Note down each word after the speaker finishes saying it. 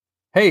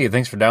Hey,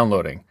 thanks for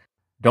downloading.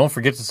 Don't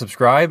forget to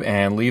subscribe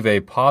and leave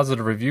a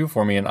positive review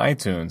for me in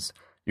iTunes.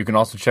 You can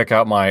also check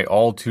out my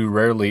all too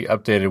rarely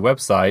updated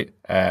website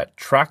at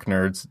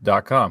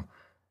tracknerds.com.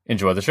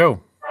 Enjoy the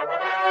show.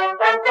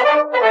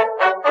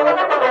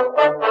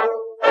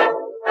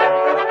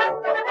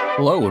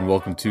 Hello and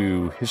welcome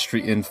to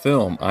History in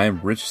Film.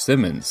 I'm Rich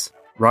Simmons.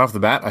 Right off the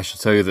bat, I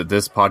should tell you that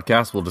this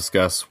podcast will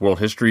discuss world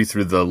history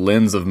through the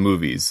lens of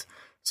movies.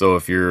 So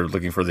if you're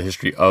looking for the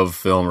history of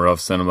film or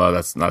of cinema,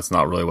 that's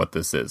not really what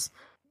this is.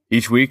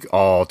 Each week,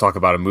 I'll talk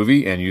about a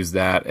movie and use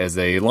that as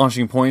a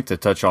launching point to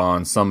touch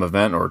on some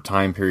event or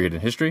time period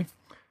in history.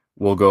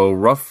 We'll go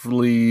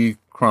roughly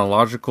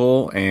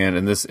chronological, and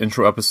in this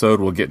intro episode,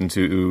 we'll get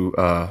into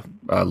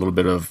a little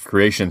bit of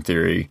creation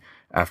theory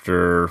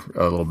after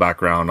a little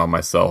background on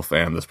myself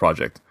and this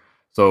project.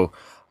 So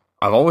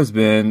I've always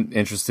been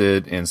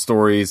interested in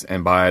stories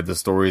and by the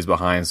stories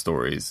behind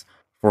stories.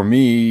 For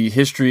me,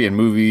 history and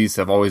movies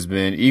have always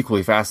been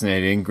equally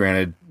fascinating.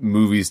 Granted,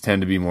 movies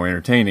tend to be more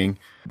entertaining.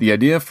 The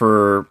idea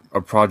for a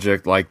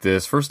project like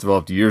this first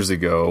developed years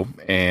ago,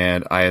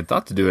 and I had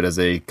thought to do it as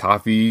a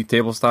coffee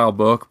table style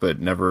book, but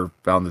never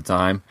found the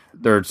time.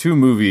 There are two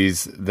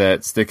movies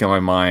that stick in my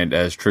mind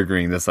as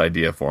triggering this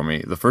idea for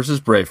me. The first is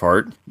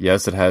Braveheart.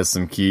 Yes, it has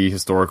some key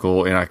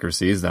historical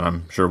inaccuracies that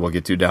I'm sure we'll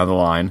get to down the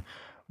line.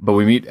 But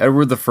we meet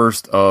Edward I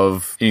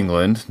of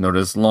England, known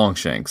as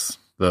Longshanks,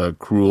 the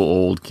cruel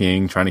old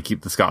king trying to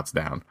keep the Scots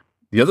down.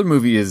 The other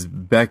movie is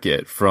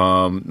Becket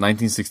from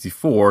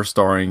 1964,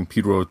 starring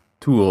Peter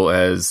O'Toole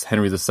as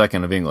Henry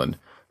II of England,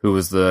 who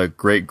was the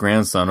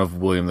great-grandson of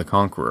William the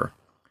Conqueror.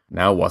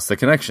 Now, what's the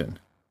connection?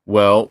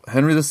 Well,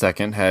 Henry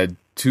II had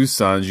two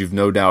sons you've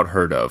no doubt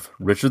heard of,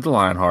 Richard the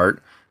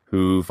Lionheart,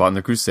 who fought in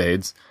the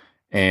Crusades,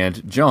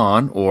 and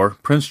John, or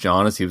Prince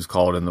John, as he was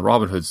called in the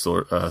Robin Hood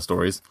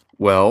stories.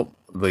 Well,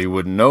 they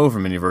wouldn't know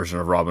from any version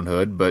of Robin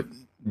Hood, but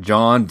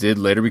John did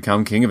later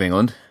become King of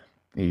England.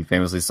 He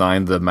famously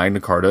signed the Magna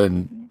Carta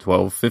in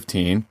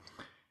 1215,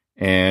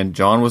 and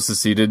John was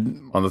succeeded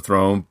on the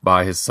throne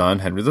by his son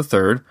Henry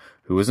III,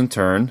 who was in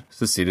turn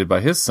succeeded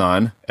by his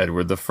son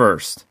Edward I.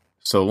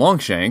 So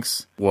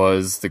Longshanks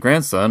was the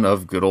grandson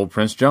of good old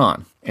Prince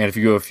John. And if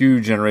you go a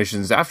few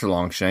generations after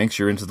Longshanks,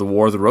 you're into the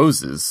War of the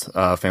Roses,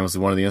 famously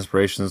one of the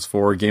inspirations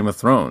for Game of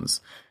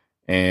Thrones.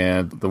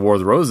 And the War of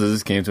the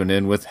Roses came to an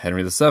end with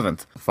Henry VII,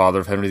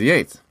 father of Henry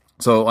VIII.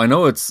 So I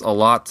know it's a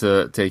lot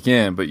to take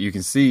in, but you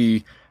can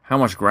see how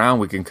much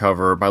ground we can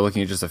cover by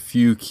looking at just a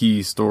few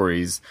key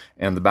stories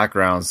and the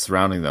backgrounds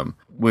surrounding them.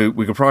 We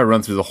could probably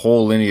run through the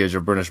whole lineage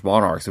of British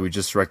monarchs if we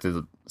just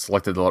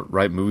selected the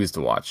right movies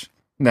to watch.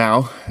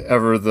 Now,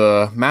 ever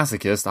the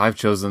masochist, I've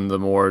chosen the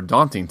more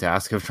daunting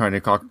task of trying to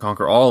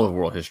conquer all of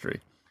world history.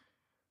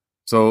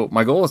 So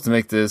my goal is to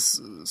make this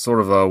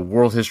sort of a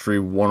world history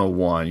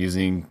 101,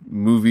 using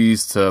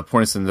movies to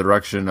point us in the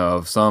direction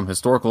of some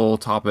historical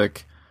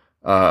topic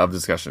of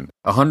discussion.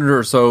 100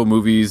 or so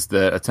movies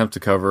that attempt to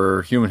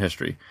cover human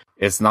history.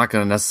 It's not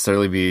going to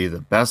necessarily be the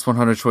best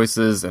 100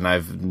 choices, and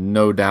I've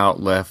no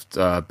doubt left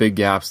big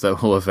gaps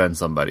that will offend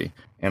somebody.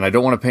 And I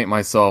don't want to paint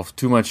myself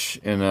too much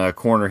in a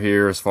corner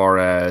here as far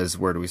as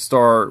where do we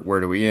start, where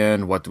do we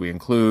end, what do we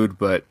include,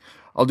 but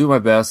I'll do my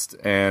best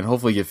and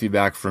hopefully get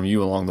feedback from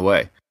you along the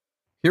way.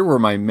 Here were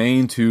my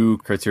main two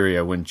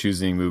criteria when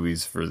choosing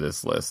movies for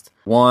this list.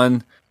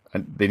 One,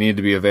 they needed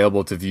to be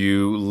available to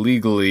view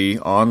legally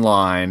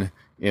online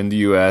in the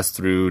U.S.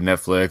 through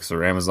Netflix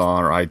or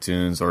Amazon or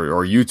iTunes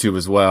or YouTube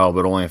as well,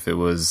 but only if it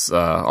was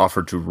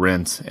offered to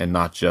rent and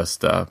not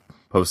just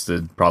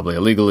posted probably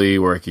illegally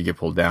where it could get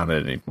pulled down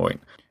at any point.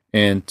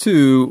 And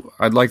two,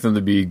 I'd like them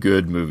to be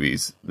good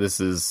movies.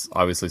 This is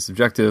obviously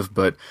subjective,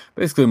 but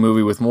basically a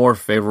movie with more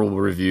favorable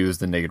reviews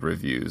than negative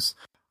reviews.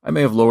 I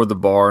may have lowered the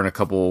bar in a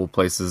couple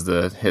places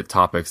to hit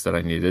topics that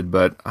I needed,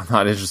 but I'm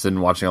not interested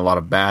in watching a lot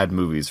of bad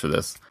movies for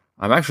this.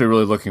 I'm actually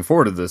really looking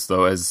forward to this,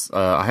 though, as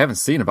I haven't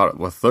seen about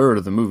a third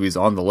of the movies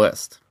on the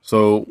list.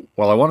 So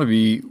while I want to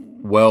be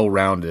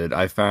well-rounded,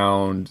 I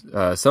found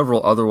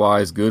several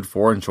otherwise good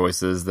foreign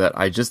choices that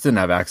I just didn't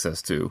have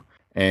access to.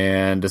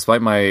 And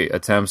despite my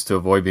attempts to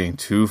avoid being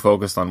too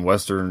focused on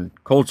Western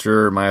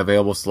culture, my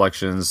available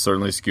selections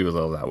certainly skew a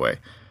little that way.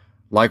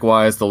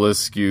 Likewise, the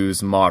list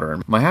skews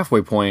modern. My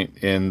halfway point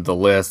in the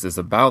list is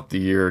about the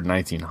year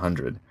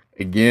 1900.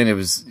 Again, it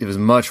was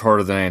much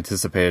harder than I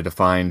anticipated to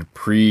find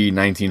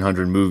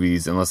pre-1900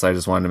 movies unless I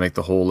just wanted to make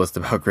the whole list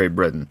about Great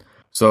Britain.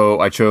 So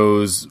I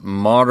chose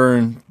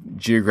modern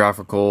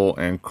geographical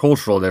and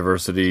cultural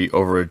diversity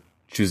over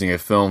choosing a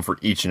film for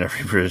each and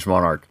every British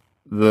monarch.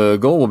 The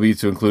goal will be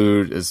to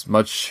include as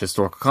much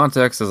historical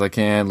context as I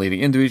can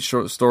leading into each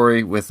short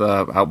story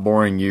without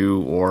boring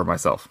you or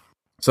myself.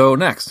 So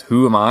next,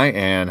 who am I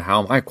and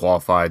how am I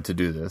qualified to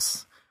do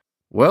this?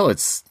 Well,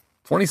 it's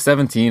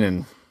 2017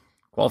 and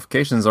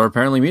qualifications are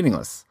apparently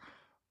meaningless.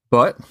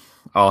 But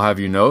I'll have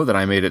you know that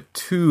I made it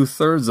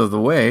 2/3 of the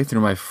way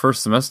through my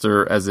first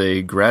semester as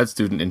a grad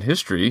student in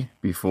history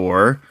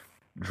before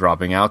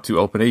dropping out to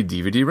open a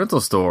DVD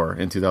rental store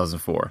in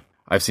 2004.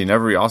 I've seen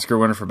every Oscar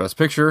winner for Best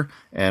Picture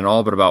and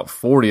all but about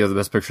 40 of the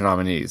Best Picture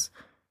nominees.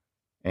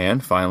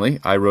 And finally,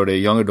 I wrote a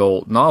young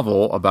adult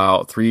novel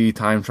about 3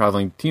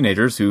 time-traveling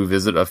teenagers who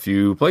visit a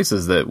few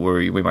places that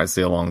we might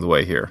see along the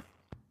way here.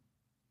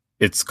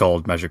 It's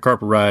called Magic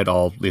Carpet Ride.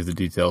 I'll leave the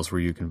details where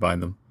you can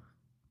find them.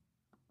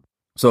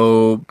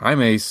 So,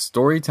 I'm a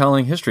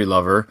storytelling history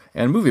lover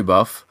and movie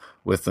buff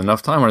with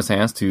enough time on his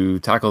hands to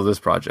tackle this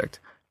project.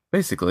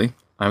 Basically,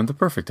 I'm the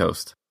perfect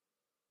host.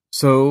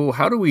 So,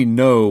 how do we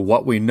know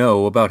what we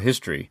know about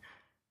history?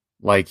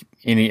 Like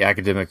any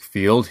academic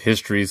field,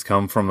 histories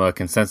come from a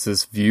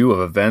consensus view of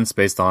events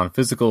based on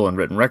physical and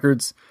written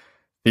records.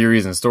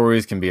 Theories and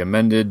stories can be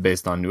amended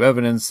based on new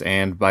evidence,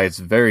 and by its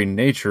very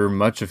nature,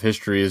 much of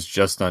history is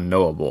just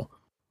unknowable.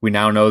 We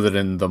now know that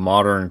in the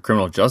modern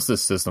criminal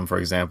justice system, for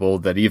example,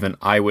 that even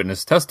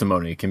eyewitness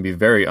testimony can be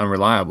very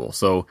unreliable,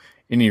 so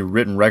any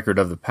written record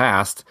of the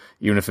past,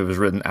 even if it was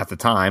written at the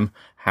time,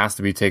 has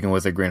to be taken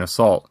with a grain of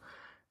salt.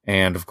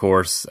 And of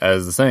course,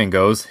 as the saying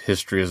goes,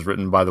 history is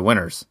written by the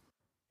winners.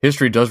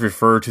 History does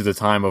refer to the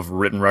time of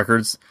written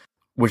records,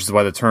 which is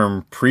why the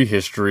term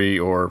prehistory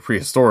or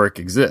prehistoric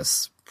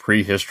exists.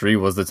 Prehistory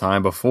was the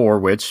time before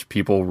which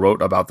people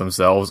wrote about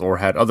themselves or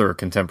had other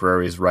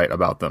contemporaries write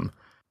about them.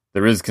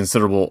 There is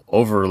considerable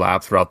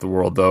overlap throughout the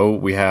world, though.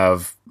 We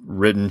have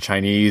written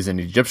Chinese and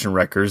Egyptian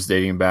records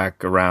dating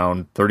back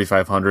around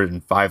 3,500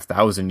 and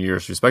 5,000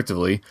 years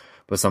respectively,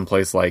 but some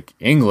place like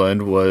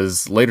England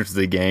was later to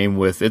the game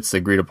with its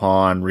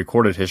agreed-upon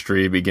recorded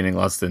history beginning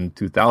less than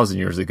 2,000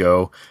 years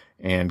ago,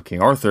 and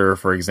King Arthur,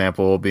 for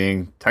example,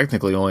 being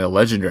technically only a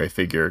legendary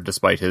figure,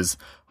 despite his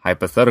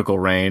hypothetical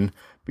reign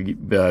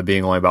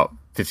being only about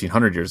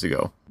 1,500 years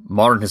ago.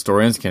 Modern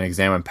historians can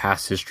examine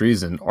past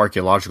histories and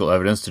archaeological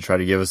evidence to try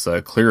to give us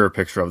a clearer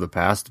picture of the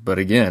past, but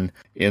again,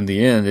 in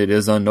the end, it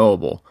is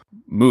unknowable.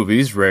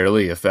 Movies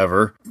rarely, if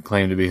ever,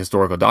 claim to be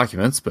historical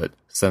documents, but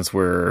since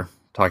we're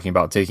talking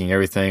about taking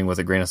everything with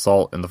a grain of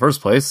salt in the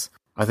first place,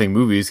 I think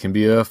movies can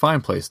be a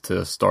fine place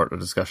to start a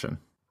discussion.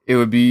 It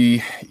would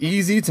be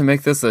easy to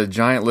make this a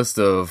giant list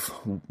of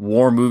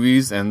war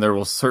movies, and there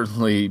will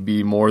certainly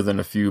be more than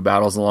a few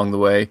battles along the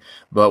way,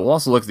 but we'll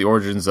also look at the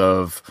origins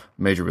of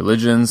major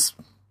religions,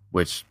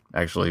 which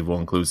actually will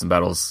include some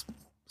battles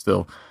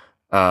still.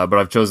 But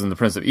I've chosen The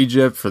Prince of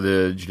Egypt for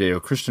the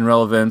Judeo-Christian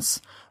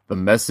relevance, The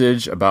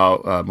Message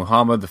about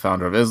Muhammad, the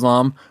founder of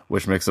Islam,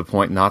 which makes a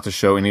point not to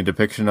show any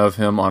depiction of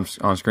him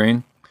on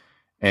screen,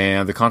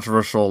 and the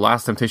controversial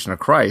Last Temptation of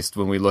Christ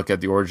when we look at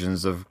the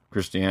origins of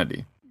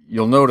Christianity.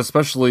 You'll note,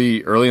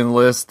 especially early in the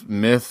list,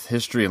 myth,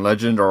 history, and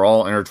legend are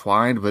all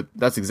intertwined, but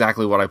that's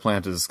exactly what I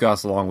plan to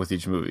discuss along with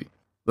each movie.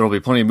 There will be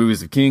plenty of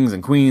movies of kings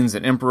and queens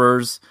and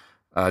emperors,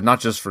 not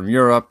just from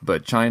Europe,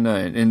 but China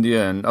and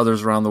India and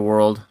others around the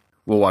world.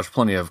 We'll watch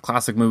plenty of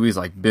classic movies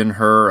like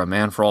Ben-Hur, A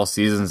Man for All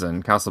Seasons,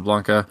 and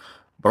Casablanca,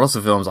 but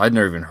also films I'd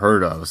never even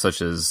heard of,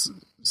 such as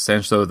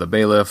Sancho the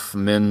Bailiff,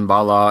 Min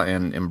Bala,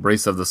 and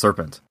Embrace of the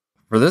Serpent.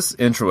 For this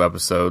intro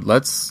episode,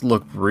 let's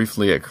look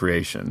briefly at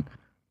creation.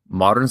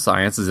 Modern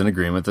science is in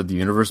agreement that the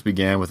universe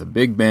began with a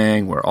Big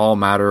Bang where all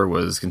matter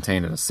was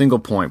contained in a single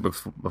point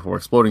before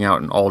exploding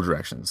out in all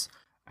directions.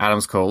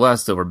 Atoms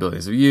coalesced over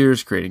billions of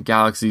years, creating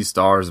galaxies,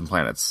 stars, and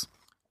planets.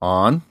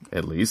 On,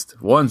 at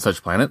least, one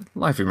such planet,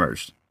 life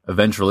emerged.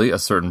 Eventually, a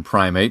certain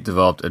primate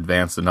developed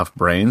advanced enough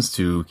brains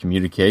to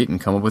communicate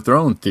and come up with their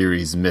own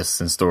theories, myths,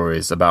 and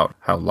stories about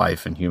how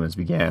life and humans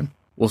began.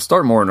 We'll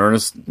start more in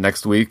earnest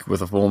next week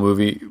with a full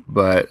movie,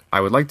 but I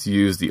would like to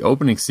use the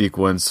opening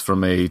sequence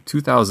from a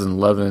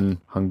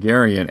 2011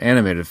 Hungarian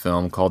animated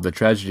film called The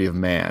Tragedy of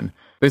Man,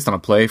 based on a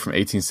play from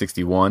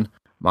 1861.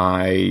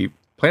 My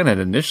plan had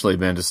initially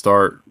been to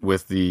start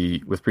with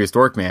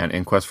Prehistoric Man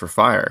in Quest for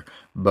Fire,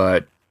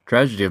 but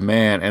Tragedy of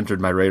Man entered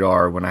my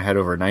radar when I had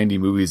over 90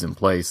 movies in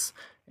place,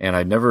 and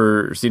I'd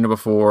never seen it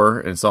before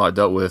and saw it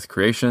dealt with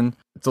creation.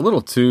 It's a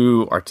little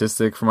too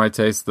artistic for my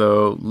taste,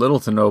 though, little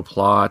to no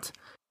plot,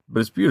 but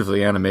it's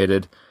beautifully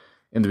animated.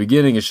 In the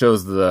beginning, it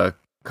shows the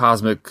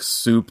cosmic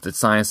soup that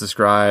science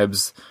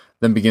describes,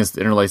 then begins to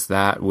interlace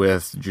that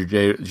with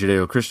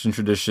Judeo-Christian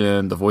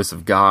tradition. The voice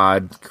of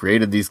God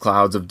created these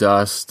clouds of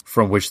dust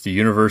from which the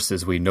universe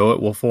as we know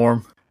it will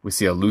form. We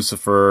see a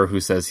Lucifer who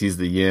says he's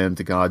the yin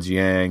to God's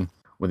yang.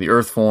 When the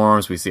earth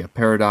forms, we see a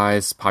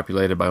paradise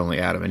populated by only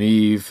Adam and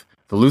Eve.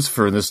 The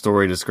Lucifer in this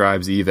story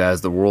describes Eve as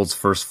the world's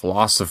first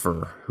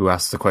philosopher who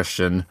asks the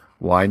question,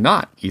 why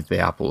not eat the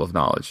apple of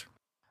knowledge?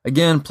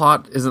 Again,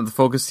 plot isn't the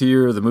focus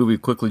here. The movie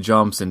quickly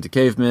jumps into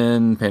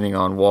cavemen, painting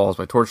on walls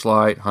by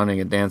torchlight, hunting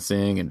and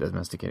dancing, and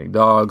domesticating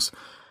dogs.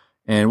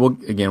 And we'll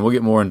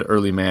get more into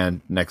early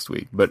man next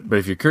week. But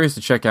if you're curious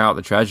to check out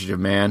The Tragedy of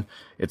Man,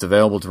 it's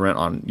available to rent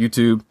on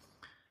YouTube.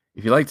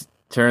 If you liked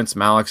Terrence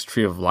Malick's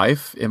Tree of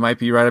Life, it might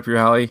be right up your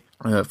alley.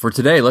 For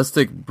today, let's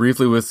stick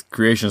briefly with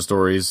creation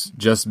stories,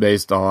 just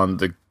based on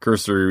the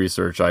cursory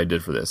research I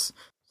did for this.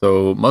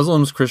 So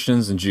Muslims,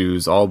 Christians, and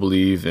Jews all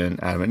believe in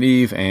Adam and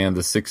Eve and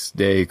the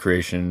 6-day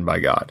creation by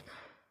God.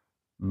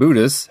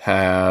 Buddhists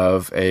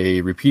have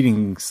a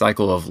repeating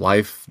cycle of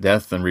life,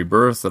 death, and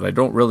rebirth that I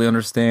don't really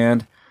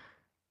understand.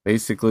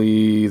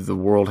 Basically, the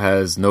world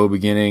has no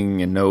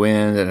beginning and no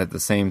end, and at the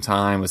same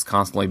time is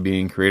constantly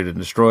being created and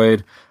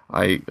destroyed.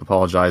 I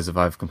apologize if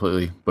I've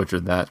completely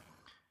butchered that.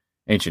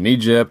 Ancient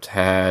Egypt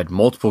had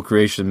multiple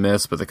creation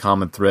myths, but the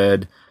common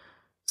thread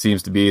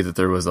seems to be that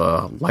there was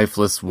a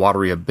lifeless,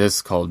 watery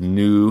abyss called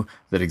Nu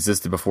that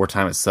existed before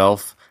time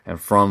itself, and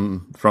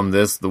from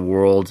this, the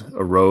world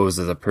arose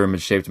as a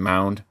pyramid-shaped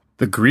mound.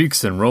 The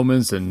Greeks and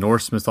Romans and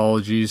Norse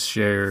mythologies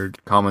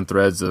shared common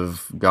threads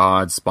of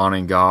gods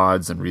spawning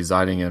gods and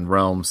residing in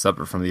realms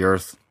separate from the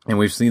earth. And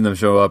we've seen them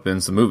show up in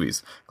some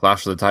movies.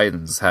 Clash of the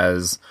Titans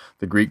has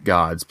the Greek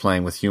gods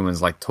playing with humans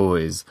like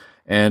toys.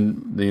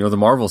 And, the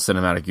Marvel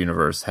Cinematic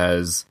Universe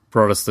has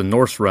brought us the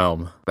Norse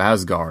realm,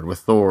 Asgard, with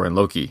Thor and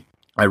Loki.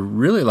 I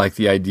really like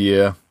the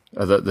idea,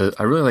 I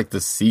really like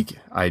the Sikh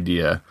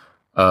idea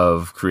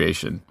of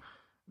creation.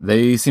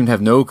 They seem to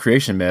have no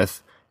creation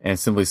myth, and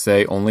simply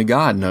say only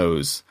God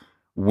knows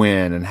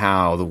when and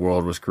how the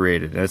world was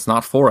created, and it's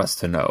not for us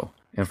to know.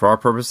 And for our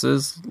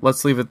purposes,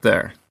 let's leave it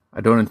there. I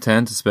don't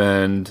intend to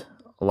spend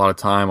a lot of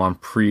time on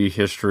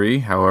prehistory.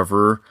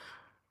 However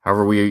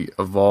we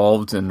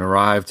evolved and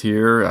arrived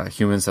here,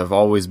 humans have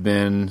always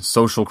been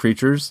social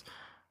creatures.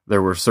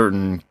 There were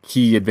certain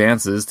key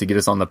advances to get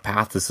us on the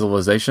path to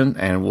civilization,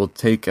 and we'll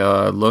take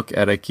a look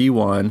at a key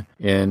one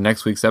in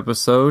next week's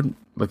episode,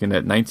 looking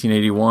at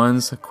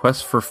 1981's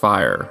Quest for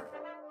Fire.